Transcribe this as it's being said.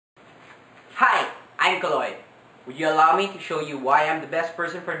Hi, I'm Karlo. Would you allow me to show you why I'm the best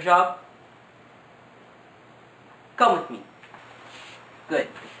person for the job? Come with me. Good.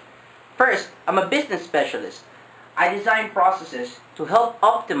 First, I'm a business specialist. I design processes to help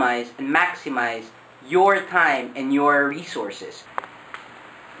optimize and maximize your time and your resources.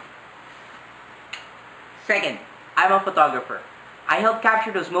 Second, I'm a photographer. I help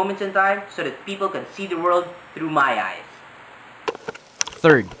capture those moments in time so that people can see the world through my eyes.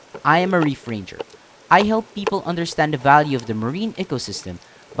 Third, I am a reef ranger. I help people understand the value of the marine ecosystem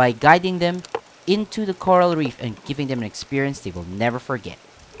by guiding them into the coral reef and giving them an experience they will never forget.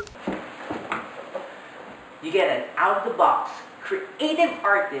 You get an out-of-the-box, creative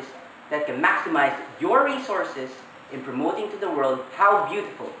artist that can maximize your resources in promoting to the world how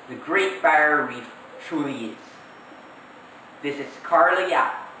beautiful the Great Barrier Reef truly is. This is Karlo,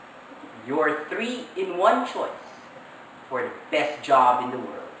 your 3-in-1 choice for the best job in the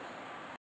world.